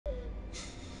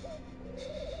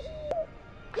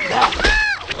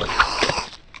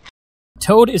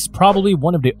Toad is probably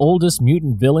one of the oldest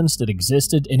mutant villains that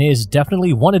existed and is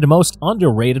definitely one of the most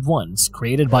underrated ones.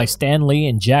 Created by Stan Lee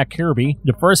and Jack Kirby,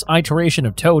 the first iteration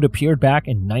of Toad appeared back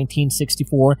in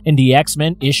 1964 in the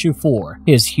X-Men issue 4.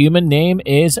 His human name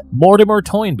is Mortimer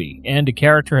Toynbee, and the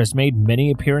character has made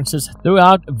many appearances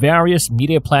throughout various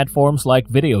media platforms like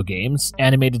video games,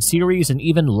 animated series, and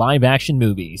even live-action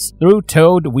movies. Through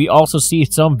Toad, we also see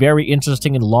some very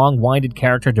interesting and long-winded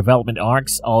character development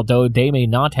arcs. Although they may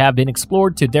not have been explored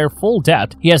to their full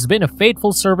depth, he has been a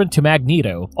faithful servant to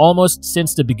Magneto almost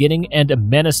since the beginning and a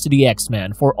menace to the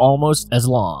X-Men for almost as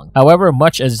long. However,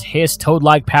 much as his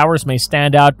Toad-like powers may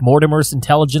stand out, Mortimer's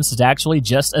intelligence is actually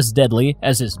just as deadly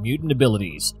as his mutant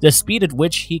abilities. The speed at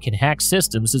which he can hack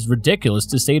systems is ridiculous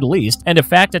to say the least, and the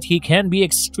fact that he can be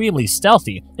extremely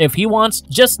stealthy if he wants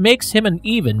just makes him an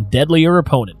even deadlier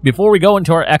opponent. Before we go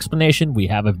into our explanation, we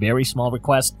have a very small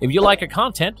request. If you like our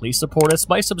content, please support us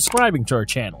by subscribing to our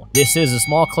channel. This is a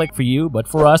small click for you, but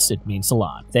for us, it means a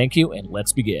lot. Thank you, and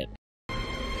let's begin.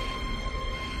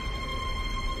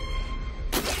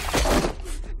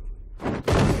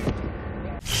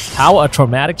 How a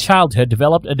traumatic childhood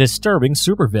developed a disturbing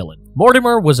supervillain.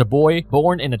 Mortimer was a boy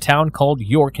born in a town called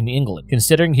York in England.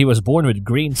 Considering he was born with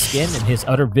green skin and his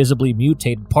other visibly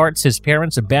mutated parts, his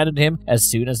parents abandoned him as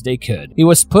soon as they could. He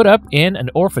was put up in an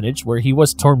orphanage where he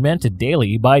was tormented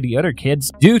daily by the other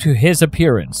kids due to his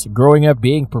appearance. Growing up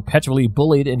being perpetually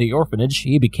bullied in the orphanage,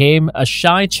 he became a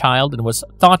shy child and was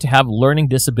thought to have learning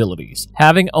disabilities.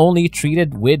 Having only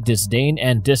treated with disdain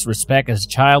and disrespect as a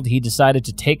child, he decided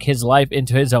to take his life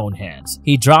into his own hands.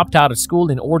 He dropped out of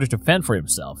school in order to fend for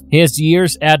himself. His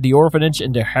years at the orphanage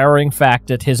and the harrowing fact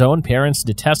that his own parents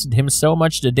detested him so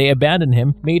much that they abandoned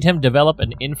him made him develop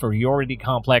an inferiority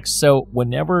complex, so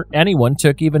whenever anyone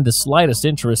took even the slightest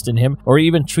interest in him or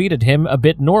even treated him a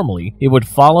bit normally, he would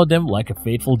follow them like a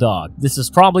faithful dog. This is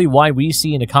probably why we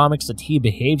see in the comics that he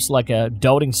behaves like a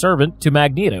doting servant to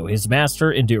Magneto, his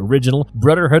master in the original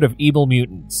Brotherhood of Evil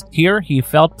Mutants. Here, he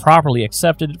felt properly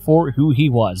accepted for who he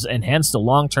was, and hence the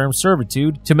long-term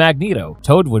servitude to Magneto.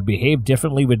 Toad would behave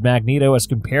differently with Magneto as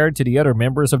compared to the other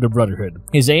members of the Brotherhood.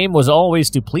 His aim was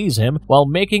always to please him while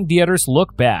making the others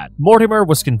look bad. Mortimer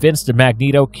was convinced that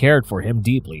Magneto cared for him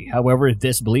deeply. However,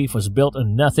 this belief was built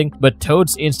on nothing but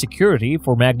Toad's insecurity,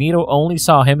 for Magneto only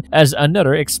saw him as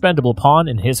another expendable pawn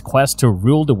in his quest to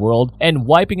rule the world and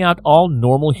wiping out all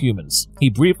normal humans. He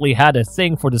briefly had a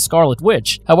thing for the Scarlet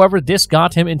Witch. However, this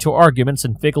got him into arguments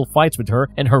and fickle fights with her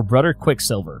and her brother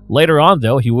Quicksilver. Later on,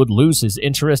 though, he would lose his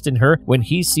interest in her when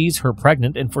he sees her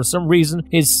pregnant, and for some reason,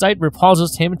 his sight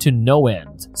repulses him to no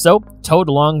end. So, Toad,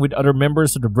 along with other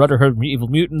members of the Brotherhood of Evil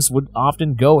Mutants, would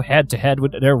often go head-to-head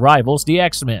with their rivals, the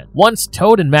X-Men. Once,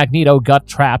 Toad and Magneto got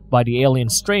trapped by the alien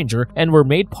stranger and were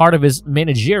made part of his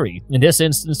menagerie. In this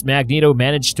instance, Magneto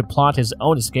managed to plot his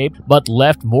own escape, but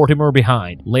left Mortimer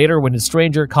behind. Later, when the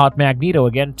stranger caught Magneto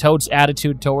again, Toad's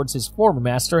attitude towards his former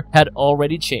master had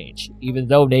already changed. Even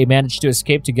though they managed to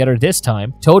escape together this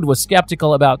time, Toad was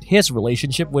skeptical about his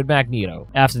relationship with Magneto.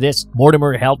 After this,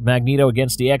 Mortimer helped Magneto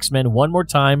against the X-Men one more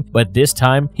time, but this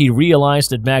time he realized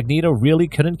that Magneto really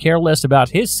couldn't care less about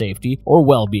his safety or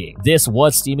well-being. This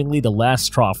was seemingly the last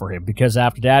straw for him, because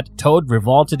after that, Toad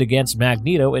revolted against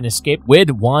Magneto and escaped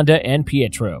with Wanda and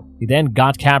Pietro. He then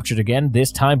got captured again,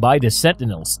 this time by the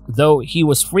Sentinels. Though he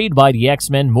was freed by the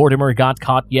X-Men, Mortimer got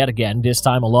caught yet again, this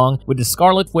time along with the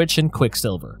Scarlet Witch and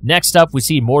Quicksilver. Next up, we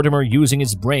see Mortimer using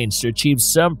his brains to achieve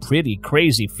some pretty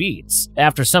crazy feats.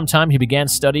 After some time, he began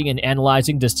studying and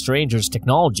analyzing the stranger's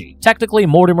technology. Technically,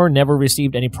 Mortimer never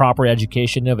received any proper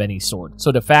education of any sort,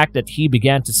 so the fact that he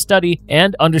began to study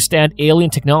and understand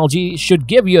alien technology should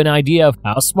give you an idea of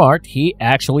how smart he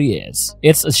actually is.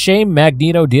 It's a shame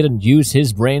Magneto didn't use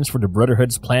his brains for the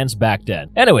Brotherhood's plans back then.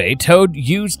 Anyway, Toad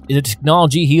used the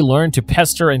technology he learned to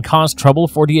pester and cause trouble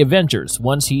for the Avengers.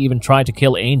 Once he even tried to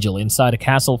kill Angel inside a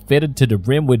castle fitted to the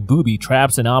brim with booby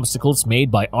traps and obstacles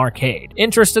made by Arcade.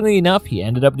 Interestingly enough, he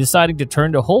ended up deciding to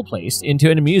turn the whole place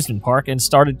into an amusement park and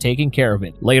started taking care of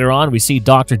it. Later on, we see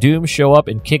Dr. Doom show up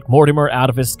and kick Mortimer out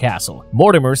of his castle.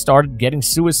 Mortimer started getting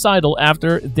suicidal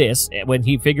after this when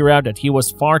he figured out that he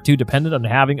was far too dependent on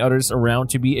having others around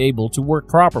to be able to work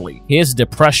properly. His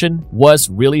depression was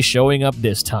really showing up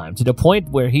this time, to the point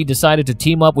where he decided to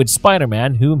team up with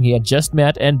Spider-Man, whom he had just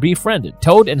met and befriended.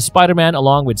 Toad and Spider-Man,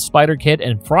 along with Spider-Kid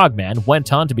and Frogman,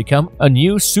 went on to become a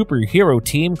new superhero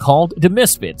team called the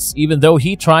Misfits. Even though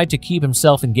he tried to keep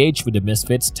himself engaged with the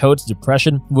Misfits, Toad's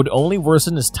depression would only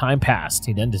worsen as time passed.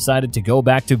 He then decided to go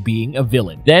back to being a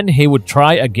villain. Then he would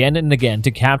try again and again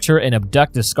to capture and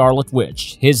abduct the Scarlet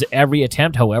Witch. His every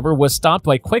attempt, however, was stopped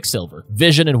by Quicksilver.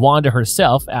 Vision and Wanda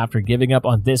herself, after giving up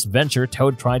on this venture,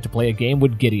 Toad tried to play a game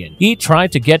with Gideon. He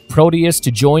tried to get Proteus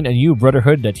to join a new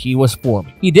brotherhood that he was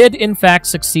forming. He did, in fact,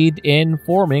 succeed in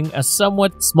forming a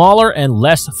somewhat smaller and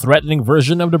less threatening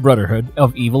version of the Brotherhood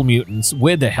of Evil Mutants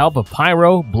with the help of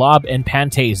Pyro, Blob, and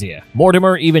Pantasia.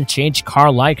 Mortimer even changed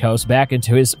Carl Lycos back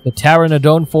into his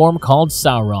Pteranodon form called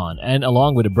Sauron, and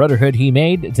along with the Brotherhood he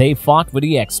made, they fought with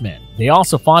the X-Men. They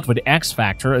also fought with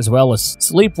X-Factor as well as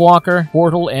Sleepwalker,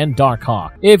 Portal, and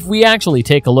Darkhawk. If we actually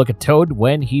take a look at Toad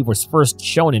when he was first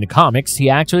shown in the comics, he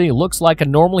actually looks like a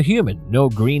normal human, no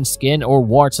green skin or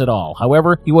warts at all.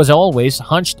 However, he was always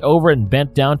hunched over and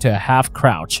bent down to a half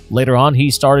crouch. Later on,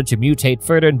 he started to mutate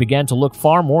further and began to look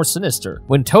far more sinister.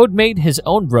 When Toad made his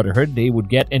own brotherhood, they would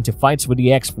get into fights with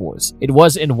the X-Force. It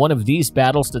was in one of these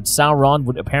battles that Sauron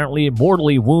would apparently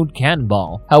mortally wound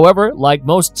Cannonball. However, like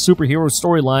most superhero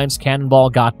storylines, Cannonball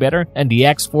got better, and the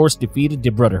X-Force defeated the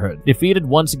Brotherhood. Defeated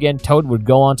once again, Toad would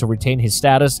go on to retain his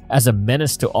status as a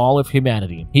menace to all of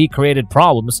humanity. He created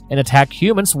problems and attacked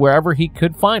humans wherever he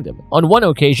could find them. On one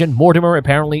occasion, Mortimer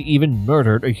apparently even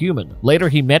murdered a human. Later,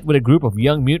 he met with a group of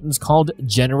young mutants called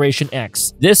Generation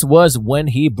X. This was when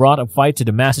he brought a fight to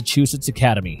the Massachusetts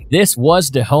Academy. This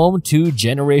was the home to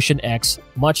Generation X,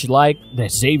 much like the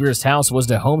Xavier's house was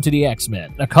the home to the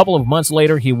X-Men. A couple of months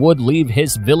later, he would leave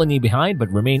his villainy behind but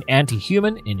remain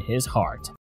anti-human in his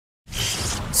heart.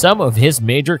 Some of his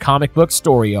major comic book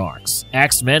story arcs.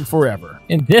 X-Men Forever.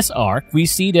 In this arc, we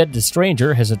see that the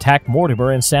Stranger has attacked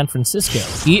Mortimer in San Francisco.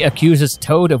 He accuses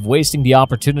Toad of wasting the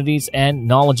opportunities and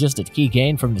knowledges that he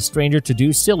gained from the Stranger to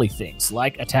do silly things,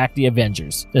 like attack the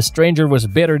Avengers. The Stranger was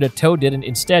bitter that Toad didn't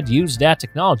instead use that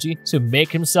technology to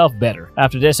make himself better.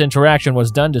 After this interaction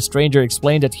was done, the Stranger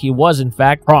explained that he was in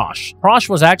fact Prosh. Prosh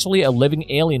was actually a living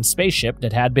alien spaceship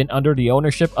that had been under the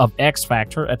ownership of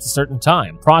X-Factor at a certain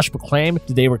time. Prosh proclaimed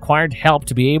that they required help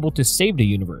to be able to save the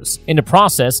universe. In the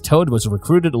process, Toad was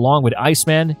recruited along with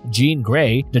Iceman, Jean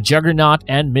Grey, the Juggernaut,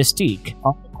 and Mystique.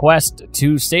 On the quest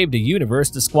to save the universe,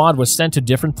 the squad was sent to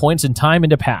different points in time in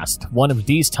the past. One of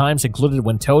these times included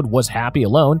when Toad was happy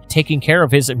alone, taking care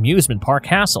of his amusement park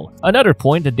castle. Another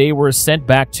point that they were sent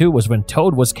back to was when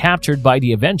Toad was captured by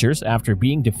the Avengers after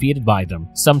being defeated by them.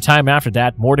 Sometime after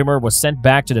that, Mortimer was sent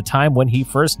back to the time when he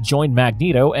first joined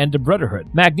Magneto and the Brotherhood.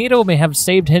 Magneto may have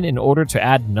saved him in order to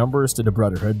add numbers to the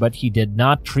Brotherhood, but he did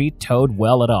not treat Toad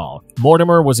well at all.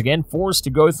 Mortimer was again forced to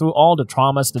go through all the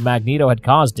traumas that Magneto had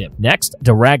caused him. Next,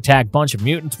 the ragtag bunch of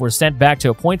mutants were sent back to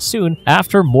a point soon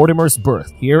after Mortimer's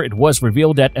birth. Here, it was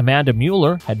revealed that Amanda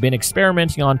Mueller had been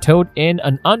experimenting on Toad in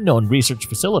an unknown research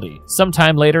facility.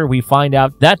 Sometime later, we find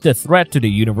out that the threat to the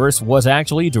universe was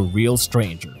actually the real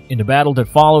Stranger. In the battle that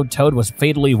followed, Toad was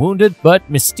fatally wounded, but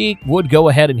Mystique would go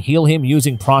ahead and heal him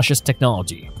using Prosh's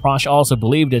technology. Prosh also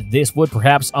believed that this would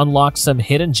perhaps unlock some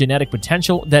hidden genetic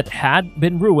potential that had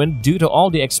been ruined due to all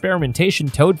the experimentation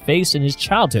Toad faced in his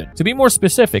childhood. To be more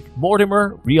specific,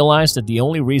 Mortimer realized that the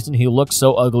only reason he looked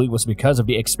so ugly was because of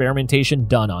the experimentation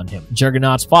done on him.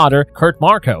 Juggernaut's father, Kurt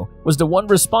Marco, was the one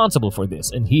responsible for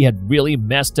this, and he had really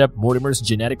messed up Mortimer's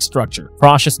genetic structure.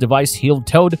 Prosh's device healed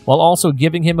Toad while also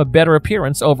giving him a better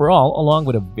appearance overall, along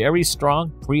with a very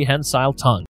strong prehensile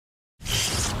tongue.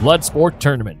 Bloodsport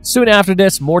Tournament. Soon after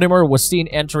this, Mortimer was seen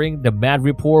entering the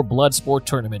Madripoor Bloodsport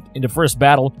Tournament. In the first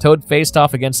battle, Toad faced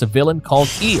off against a villain called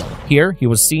Eel. Here, he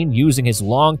was seen using his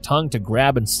long tongue to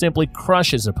grab and simply crush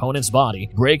his opponent's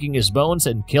body, breaking his bones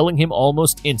and killing him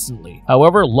almost instantly.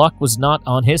 However, luck was not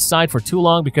on his side for too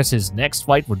long because his next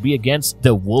fight would be against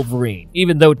the Wolverine.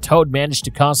 Even though Toad managed to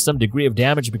cause some degree of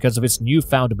damage because of his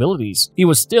newfound abilities, he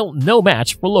was still no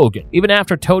match for Logan. Even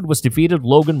after Toad was defeated,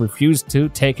 Logan refused to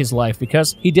take his life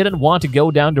because he didn't want to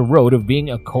go down the road of being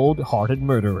a cold-hearted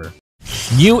murderer.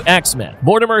 New X-Men.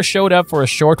 Mortimer showed up for a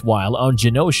short while on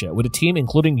Genosha with a team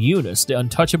including Eunice, the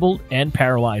Untouchable, and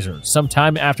Paralyzer.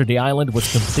 Sometime after the island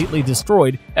was completely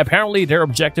destroyed, apparently their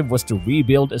objective was to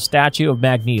rebuild a statue of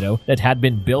Magneto that had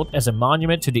been built as a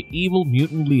monument to the evil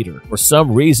mutant leader. For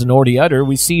some reason or the other,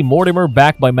 we see Mortimer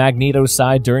back by Magneto's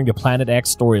side during the Planet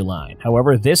X storyline.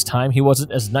 However, this time he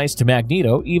wasn't as nice to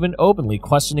Magneto, even openly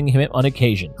questioning him on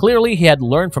occasion. Clearly, he had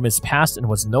learned from his past and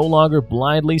was no longer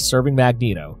blindly serving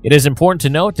Magneto. It is important to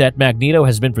note that Magneto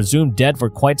has been presumed dead for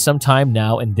quite some time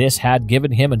now, and this had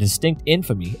given him a distinct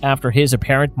infamy after his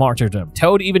apparent martyrdom.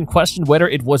 Toad even questioned whether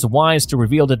it was wise to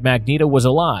reveal that Magneto was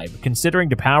alive, considering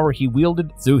the power he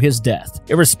wielded through his death.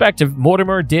 Irrespective,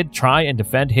 Mortimer did try and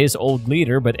defend his old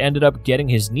leader, but ended up getting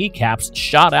his kneecaps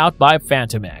shot out by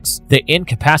Phantom X. The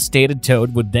incapacitated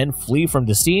Toad would then flee from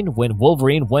the scene when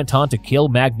Wolverine went on to kill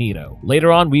Magneto.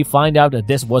 Later on, we find out that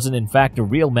this wasn't in fact the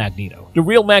real Magneto. The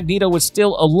real Magneto was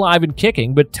still alive alive and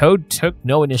kicking, but Toad took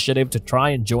no initiative to try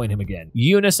and join him again.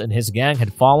 Eunice and his gang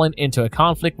had fallen into a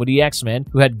conflict with the X-Men,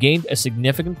 who had gained a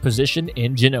significant position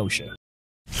in Genosha.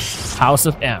 House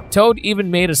of M. Toad even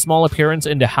made a small appearance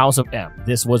in the House of M.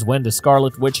 This was when the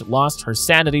Scarlet Witch lost her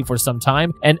sanity for some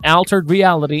time and altered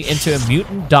reality into a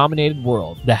mutant-dominated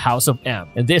world, the House of M.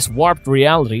 In this warped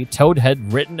reality, Toad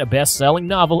had written a best-selling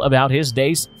novel about his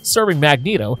days serving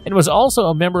Magneto and was also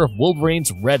a member of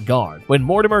Wolverine's Red Guard. When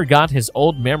Mortimer got his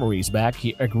old memories back,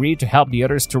 he agreed to help the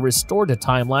others to restore the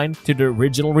timeline to the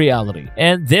original reality.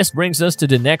 And this brings us to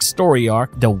the next story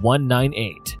arc, the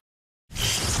 198.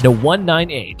 The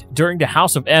 198. During the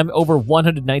House of M, over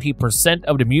 190%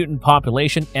 of the mutant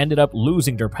population ended up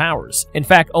losing their powers. In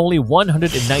fact, only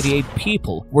 198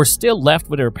 people were still left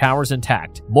with their powers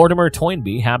intact. Mortimer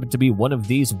Toynbee happened to be one of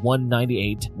these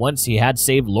 198. Once he had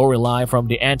saved Lorelei from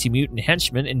the anti-mutant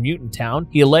henchmen in Mutant Town,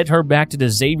 he led her back to the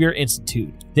Xavier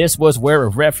Institute. This was where a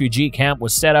refugee camp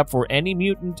was set up for any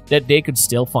mutant that they could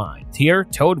still find. Here,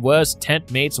 Toad was tent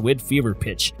mates with Fever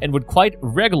Pitch and would quite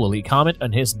regularly comment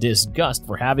on his disgust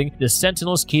for having the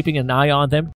Sentinels keeping an eye on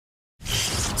them.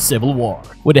 Civil War.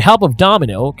 With the help of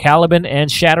Domino, Caliban, and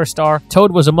Shatterstar,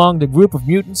 Toad was among the group of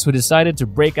mutants who decided to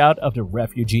break out of the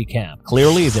refugee camp.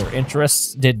 Clearly, their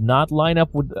interests did not line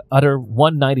up with the other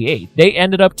 198. They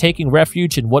ended up taking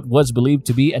refuge in what was believed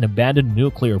to be an abandoned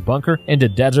nuclear bunker in the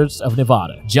deserts of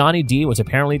Nevada. Johnny D was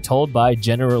apparently told by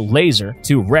General Laser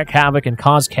to wreak havoc and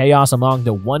cause chaos among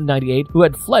the 198 who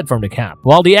had fled from the camp.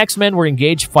 While the X-Men were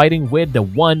engaged fighting with the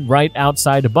one right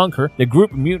outside the bunker, the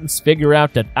group of mutants figured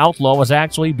out that Outlaw was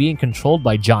actually being controlled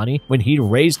by Johnny when he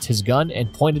raised his gun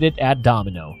and pointed it at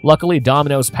Domino. Luckily,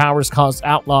 Domino's powers caused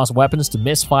Outlaw's weapons to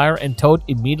misfire, and Toad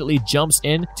immediately jumps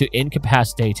in to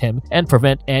incapacitate him and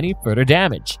prevent any further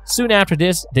damage. Soon after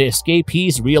this, the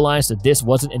escapees realized that this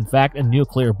wasn't in fact a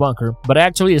nuclear bunker, but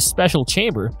actually a special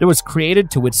chamber that was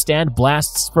created to withstand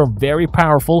blasts from very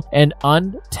powerful and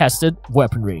untested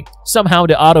weaponry. Somehow,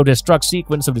 the auto-destruct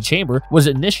sequence of the chamber was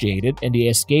initiated and the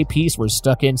escapees were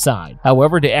stuck inside.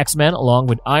 However, the X-Men, along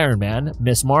with Iron Man,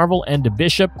 Miss Marvel, and the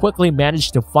Bishop quickly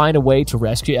managed to find a way to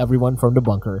rescue everyone from the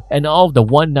bunker, and all of the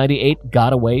 198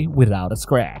 got away without a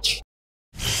scratch.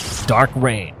 Dark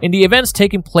Reign. In the events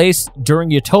taking place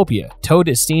during Utopia, Toad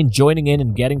is seen joining in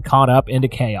and getting caught up in the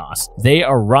chaos. They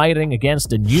are rioting against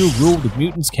the new rule that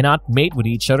mutants cannot mate with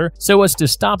each other so as to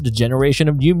stop the generation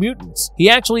of new mutants. He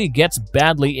actually gets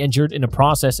badly injured in the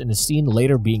process and is seen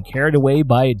later being carried away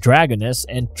by Dragoness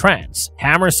and Trance.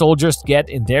 Hammer soldiers get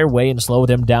in their way and slow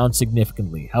them down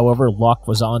significantly. However, luck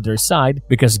was on their side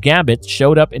because Gambit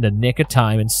showed up in the nick of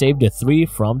time and saved the three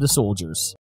from the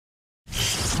soldiers.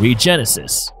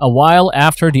 Regenesis. A while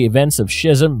after the events of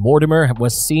Schism, Mortimer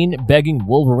was seen begging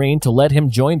Wolverine to let him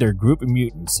join their group of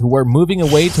mutants, who were moving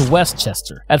away to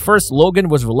Westchester. At first, Logan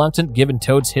was reluctant given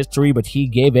Toad's history, but he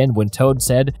gave in when Toad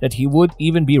said that he would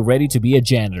even be ready to be a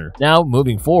janitor. Now,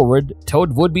 moving forward,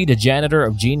 Toad would be the janitor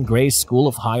of Jean Grey's School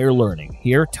of Higher Learning.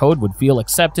 Here, Toad would feel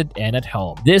accepted and at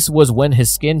home. This was when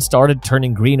his skin started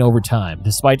turning green over time.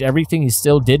 Despite everything, he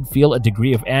still did feel a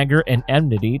degree of anger and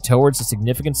enmity towards a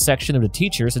significant section of the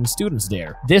teachers and students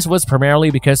there. This was primarily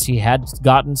because he had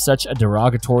gotten such a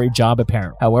derogatory job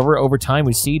apparent. However, over time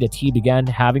we see that he began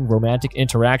having romantic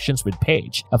interactions with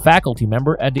Paige, a faculty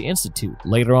member at the Institute.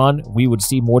 Later on, we would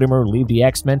see Mortimer leave the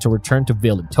X-Men to return to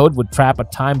Villain. Toad would trap a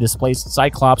time-displaced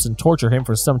Cyclops and torture him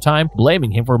for some time,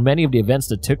 blaming him for many of the events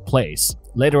that took place.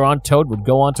 Later on, Toad would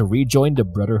go on to rejoin the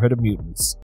Brotherhood of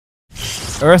Mutants.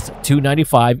 Earth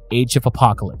 295, Age of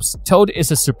Apocalypse. Toad is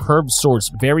a superb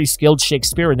swordsman, very skilled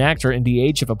Shakespearean actor in the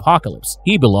Age of Apocalypse.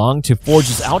 He belonged to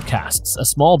Forge's Outcasts, a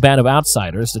small band of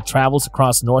outsiders that travels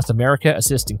across North America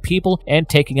assisting people and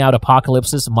taking out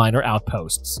Apocalypse's minor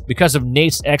outposts. Because of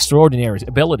Nate's extraordinary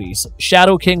abilities,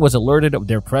 Shadow King was alerted of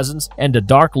their presence, and the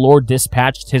Dark Lord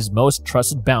dispatched his most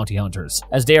trusted bounty hunters.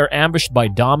 As they are ambushed by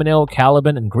Domino,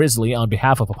 Caliban, and Grizzly on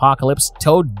behalf of Apocalypse,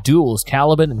 Toad duels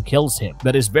Caliban and kills him,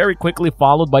 but is very quickly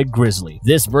followed by Grizzly.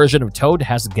 This version of Toad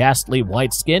has ghastly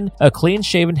white skin, a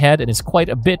clean-shaven head, and is quite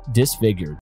a bit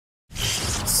disfigured.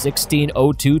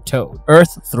 1602 Toad.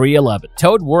 Earth 311.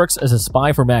 Toad works as a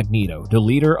spy for Magneto, the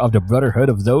leader of the Brotherhood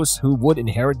of those who would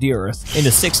inherit the Earth in the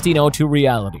 1602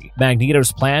 reality.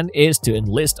 Magneto's plan is to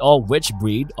enlist all witch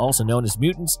breed, also known as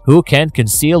mutants, who can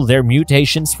conceal their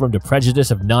mutations from the prejudice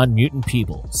of non-mutant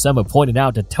people. Some have pointed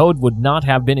out that Toad would not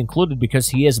have been included because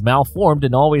he is malformed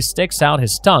and always sticks out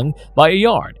his tongue by a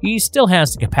yard. He still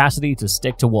has the capacity to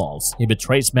stick to walls. He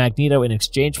betrays Magneto in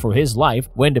exchange for his life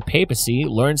when the papacy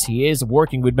learns he is working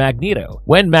working with Magneto.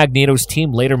 When Magneto's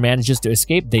team later manages to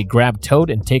escape, they grab Toad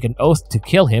and take an oath to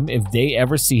kill him if they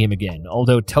ever see him again.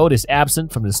 Although Toad is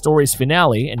absent from the story's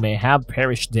finale and may have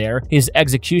perished there, his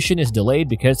execution is delayed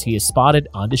because he is spotted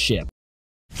on the ship.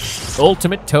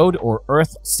 Ultimate Toad or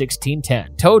Earth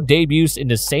 1610. Toad debuts in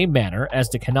the same manner as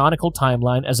the canonical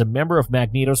timeline as a member of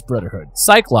Magneto's Brotherhood.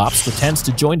 Cyclops pretends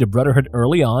to join the Brotherhood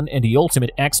early on in the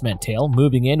Ultimate X-Men tale,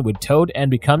 moving in with Toad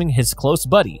and becoming his close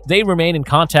buddy. They remain in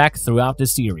contact throughout the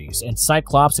series, and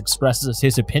Cyclops expresses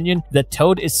his opinion that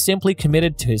Toad is simply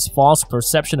committed to his false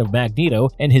perception of Magneto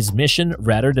and his mission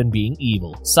rather than being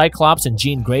evil. Cyclops and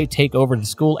Jean Grey take over the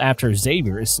school after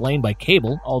Xavier is slain by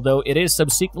Cable, although it is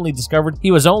subsequently discovered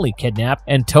he was only kidnapped,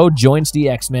 and Toad joins the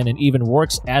X-Men and even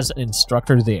works as an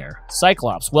instructor there.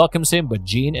 Cyclops welcomes him, but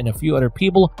Jean and a few other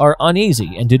people are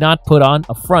uneasy and do not put on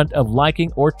a front of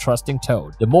liking or trusting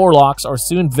Toad. The Morlocks are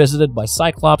soon visited by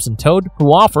Cyclops and Toad, who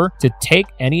offer to take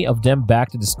any of them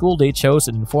back to the school they chose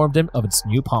and inform them of its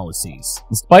new policies.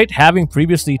 Despite having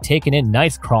previously taken in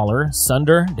Nightcrawler,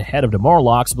 Sunder, the head of the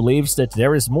Morlocks, believes that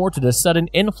there is more to the sudden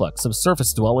influx of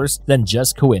surface dwellers than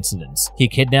just coincidence. He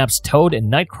kidnaps Toad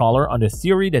and Nightcrawler on the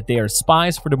theory that they are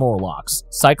spies for the Morlocks.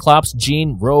 Cyclops,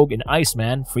 Jean, Rogue, and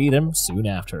Iceman free them soon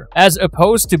after. As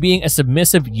opposed to being a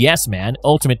submissive yes-man,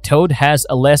 Ultimate Toad has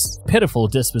a less pitiful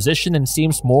disposition and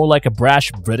seems more like a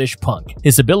brash British punk.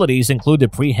 His abilities include the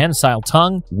prehensile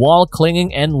tongue, wall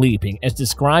clinging, and leaping, as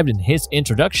described in his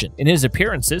introduction. In his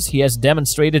appearances, he has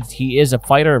demonstrated he is a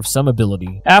fighter of some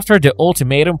ability. After the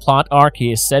Ultimatum plot arc,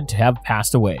 he is said to have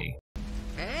passed away.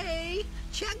 Hey,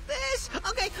 check this!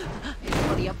 Okay,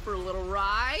 everybody up for a little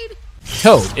ride?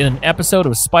 Toad in an episode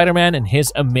of Spider-Man and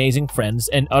His Amazing Friends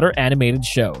and other animated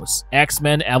shows.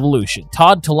 X-Men Evolution.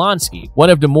 Todd Tolansky.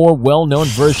 One of the more well-known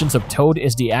versions of Toad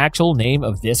is the actual name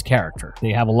of this character.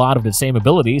 They have a lot of the same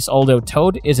abilities, although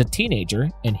Toad is a teenager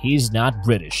and he's not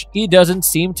British. He doesn't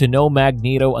seem to know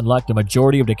Magneto unlike the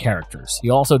majority of the characters.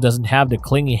 He also doesn't have the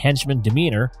clingy henchman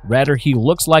demeanor, rather he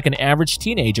looks like an average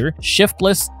teenager,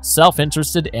 shiftless,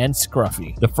 self-interested, and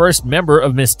scruffy. The first member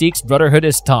of Mystique's Brotherhood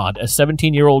is Todd, a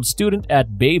 17-year-old student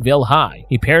at Bayville High.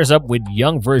 He pairs up with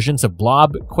young versions of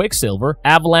Blob, Quicksilver,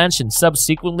 Avalanche, and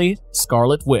subsequently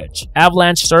Scarlet Witch.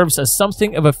 Avalanche serves as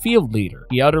something of a field leader.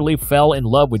 He utterly fell in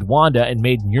love with Wanda and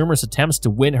made numerous attempts to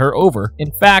win her over.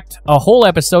 In fact, a whole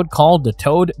episode called The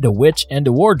Toad, the Witch, and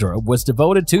the Wardrobe was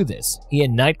devoted to this. He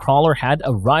and Nightcrawler had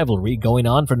a rivalry going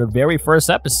on from the very first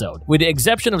episode. With the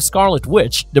exception of Scarlet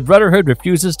Witch, the Brotherhood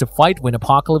refuses to fight when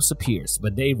Apocalypse appears,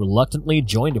 but they reluctantly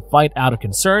join the fight out of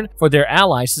concern for their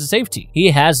allies' safety.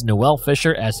 He has Noel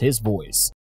Fisher as his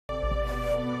voice.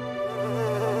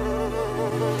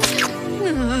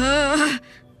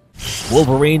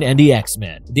 Wolverine and the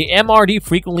X-Men. The MRD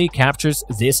frequently captures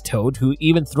this Toad, who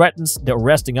even threatens the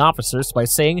arresting officers by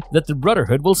saying that the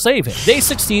Brotherhood will save him. They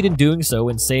succeed in doing so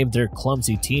and save their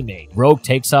clumsy teammate. Rogue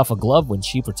takes off a glove when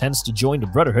she pretends to join the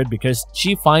Brotherhood because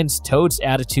she finds Toad's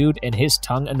attitude and his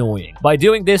tongue annoying. By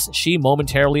doing this, she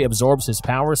momentarily absorbs his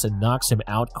powers and knocks him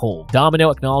out cold. Domino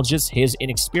acknowledges his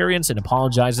inexperience and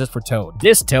apologizes for Toad.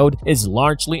 This Toad is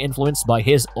largely influenced by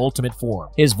his ultimate form.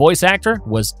 His voice actor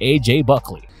was A.J.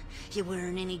 Buckley. You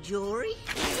wearing any jewelry?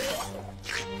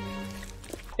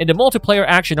 In the multiplayer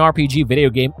action RPG video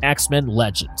game X-Men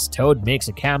Legends, Toad makes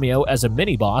a cameo as a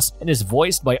mini-boss and is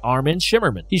voiced by Armin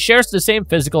Shimmerman. He shares the same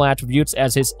physical attributes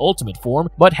as his ultimate form,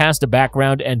 but has the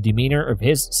background and demeanor of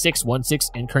his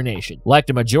 616 incarnation. Like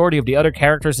the majority of the other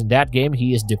characters in that game,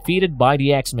 he is defeated by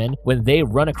the X-Men when they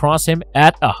run across him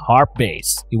at a HARP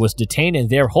base. He was detained in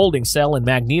their holding cell and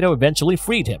Magneto eventually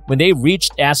freed him. When they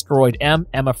reached Asteroid M,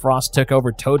 Emma Frost took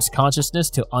over Toad's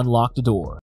consciousness to unlock the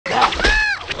door.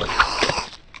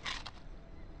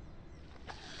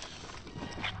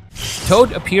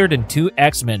 Toad appeared in 2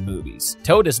 X-Men movies.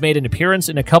 Toad has made an appearance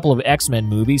in a couple of X-Men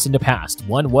movies in the past.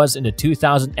 One was in the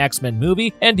 2000 X-Men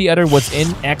movie, and the other was in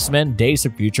X-Men Days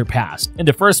of Future Past. In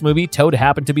the first movie, Toad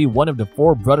happened to be one of the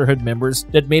 4 Brotherhood members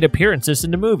that made appearances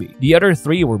in the movie. The other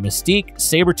 3 were Mystique,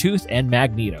 Sabretooth, and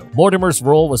Magneto. Mortimer's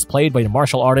role was played by the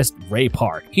martial artist Ray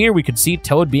Park. Here we could see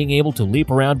Toad being able to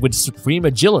leap around with supreme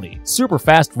agility, super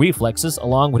fast reflexes,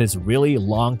 along with his really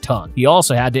long tongue. He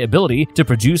also had the ability to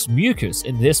produce mucus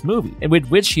in this movie, and with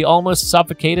which he almost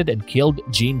suffocated and killed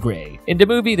Jean Grey. In the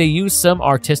movie, they use some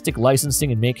artistic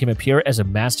licensing and make him appear as a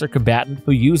master combatant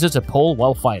who uses a pole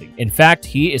while fighting. In fact,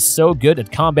 he is so good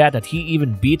at combat that he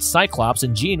even beats Cyclops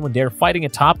and Jean when they're fighting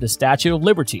atop the Statue of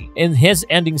Liberty. In his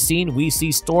ending scene, we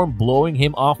see Storm blowing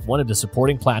him off one of the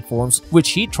supporting platforms, which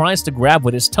he tries to grab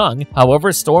with his tongue.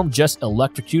 However, Storm just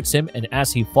electrocutes him, and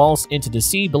as he falls into the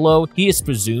sea below, he is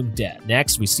presumed dead.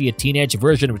 Next, we see a teenage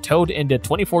version of Toad in the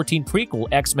 2014 prequel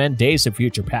X-Men Days Days of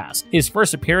Future Past. His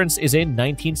first appearance is in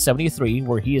 1973,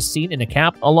 where he is seen in a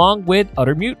camp along with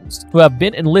other mutants who have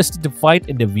been enlisted to fight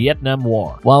in the Vietnam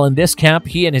War. While in this camp,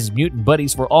 he and his mutant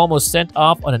buddies were almost sent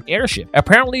off on an airship,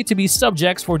 apparently to be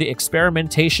subjects for the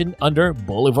experimentation under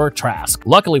Bolivar Trask.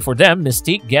 Luckily for them,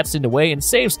 Mystique gets in the way and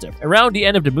saves them. Around the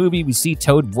end of the movie, we see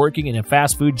Toad working in a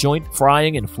fast food joint,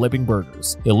 frying and flipping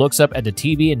burgers. He looks up at the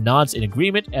TV and nods in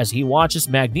agreement as he watches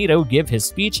Magneto give his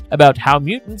speech about how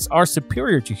mutants are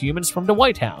superior to humans from the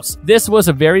White House. This was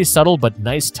a very subtle but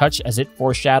nice touch as it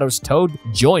foreshadows Toad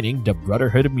joining the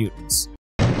Brotherhood of Mutants.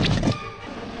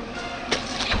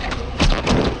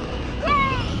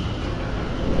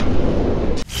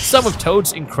 Some of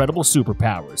Toad's incredible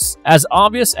superpowers. As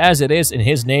obvious as it is in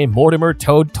his name, Mortimer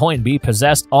Toad Toynbee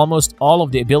possessed almost all of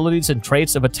the abilities and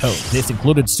traits of a Toad. This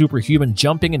included superhuman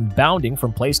jumping and bounding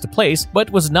from place to place, but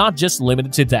was not just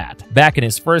limited to that. Back in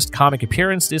his first comic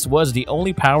appearance, this was the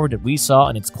only power that we saw,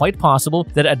 and it's quite possible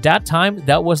that at that time,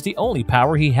 that was the only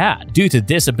power he had. Due to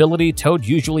this ability, Toad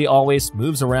usually always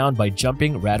moves around by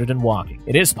jumping rather than walking.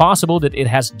 It is possible that it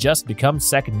has just become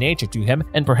second nature to him,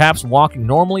 and perhaps walking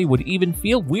normally would even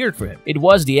feel weird for him. It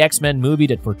was the X-Men movie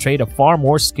that portrayed a far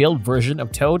more skilled version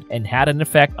of Toad and had an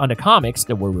effect on the comics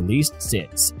that were released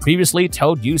since. Previously,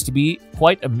 Toad used to be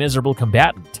quite a miserable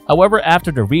combatant. However,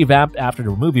 after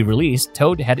the movie release,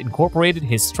 Toad had incorporated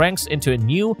his strengths into a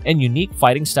new and unique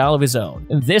fighting style of his own.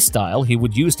 In this style, he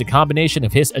would use the combination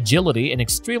of his agility and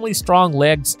extremely strong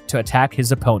legs to attack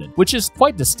his opponent, which is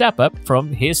quite the step up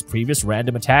from his previous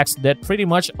random attacks that pretty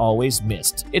much always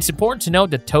missed. It's important to note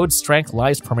that Toad's strength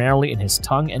lies primarily in his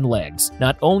tongue and legs.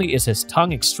 Not only is his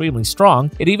tongue extremely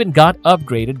strong, it even got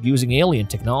upgraded using alien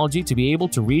technology to be able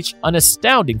to reach an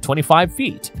astounding 25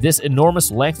 feet. This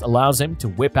enormous length allows him to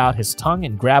whip out his tongue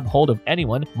and grab hold of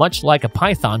anyone, much like a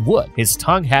python would. His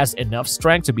tongue has enough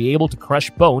strength to be able to crush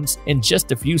bones in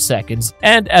just a few seconds,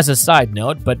 and as a side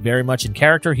note, but very much in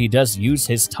character, he does use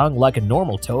his tongue like a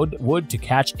normal Toad would to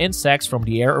catch insects from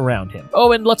the air around him.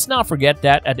 Oh, and let's not forget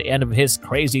that at the end of his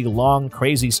crazy long,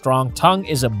 crazy strong tongue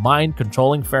is a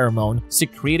mind-controlling pheromone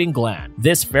secreting gland.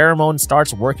 This pheromone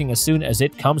starts working as soon as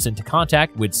it comes into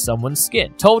contact with someone's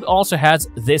skin. Toad also has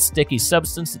this sticky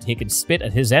substance that he can spit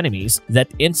at his enemies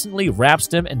that instantly wraps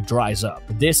them and dries up.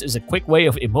 This is a quick way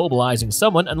of immobilizing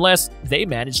someone unless they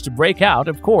manage to break out.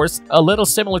 Of course, a little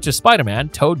similar to Spider-Man,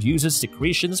 Toad uses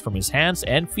secretions from his hands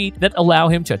and feet that allow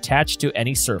him to attach to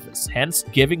any surface, hence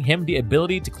giving him the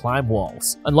ability to climb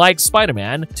walls. Unlike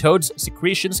Spider-Man, Toad's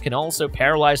secretions can also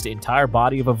paralyze the entire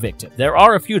body of a victim. There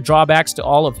are a few drawbacks to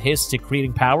all of his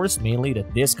secreting powers, mainly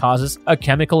that this causes a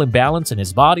chemical imbalance in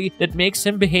his body that makes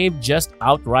him behave just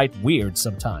outright weird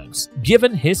sometimes.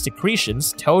 Given his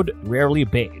secretions, Toad rarely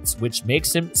bathes, which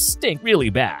makes him stink really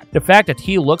bad. The fact that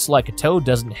he looks like a toad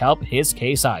doesn't help his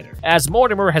case either. As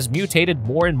Mortimer has mutated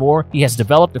more and more, he has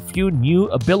developed a few new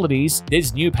abilities.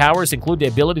 These new powers include the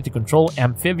ability to control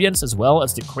amphibians as well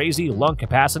as the crazy lung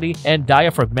capacity and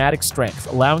diaphragmatic strength,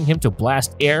 allowing him to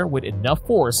blast air with enough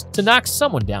force to knock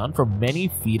someone down from many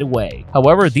feet away.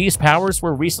 However, these powers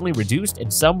were recently reduced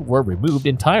and some were removed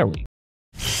entirely.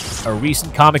 A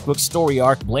recent comic book story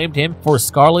arc blamed him for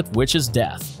Scarlet Witch's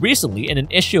death. Recently, in an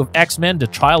issue of X-Men The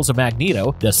Trials of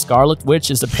Magneto, the Scarlet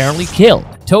Witch is apparently killed.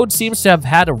 Toad seems to have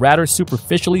had a rather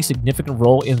superficially significant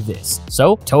role in this.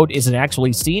 So, Toad isn't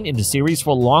actually seen in the series for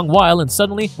a long while, and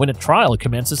suddenly, when a trial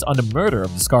commences on the murder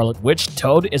of the Scarlet Witch,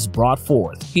 Toad is brought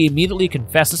forth. He immediately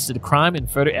confesses to the crime, and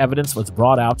further evidence was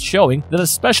brought out showing that a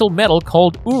special metal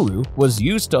called Uru was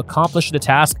used to accomplish the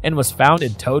task and was found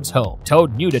in Toad's home.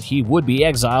 Toad knew that he would be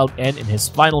exiled and in his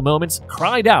final moments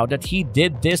cried out that he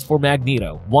did this for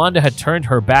Magneto. Wanda had turned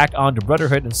her back on the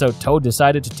Brotherhood, and so Toad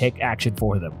decided to take action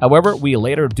for them. However, we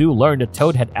later do learn that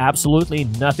Toad had absolutely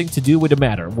nothing to do with the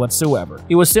matter whatsoever.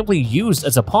 He was simply used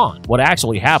as a pawn. What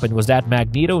actually happened was that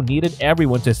Magneto needed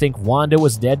everyone to think Wanda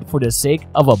was dead for the sake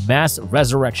of a mass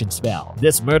resurrection spell.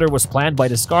 This murder was planned by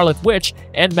the Scarlet Witch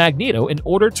and Magneto in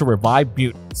order to revive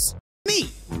mutants. Me!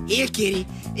 Here, kitty.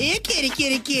 Here, kitty,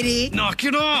 kitty, kitty. Knock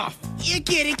it off! Here,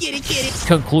 kitty, kitty, kitty.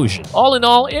 Conclusion. All in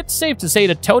all, it's safe to say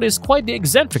that Toad is quite the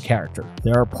eccentric character.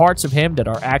 There are parts of him that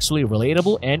are actually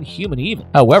relatable and human even.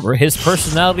 However, his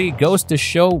personality goes to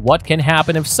show what can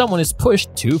happen if someone is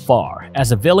pushed too far.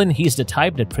 As a villain, he's the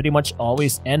type that pretty much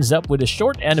always ends up with the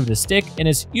short end of the stick and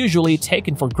is usually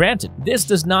taken for granted. This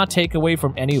does not take away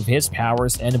from any of his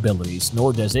powers and abilities,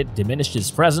 nor does it diminish his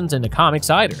presence in the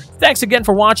comics either. Thanks again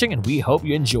for watching, and we hope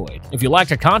you enjoyed. If you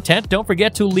liked our content, don't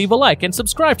forget to leave a like and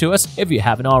subscribe to us if you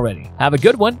haven't already. Have a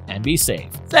good one and be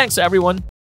safe. Thanks, everyone.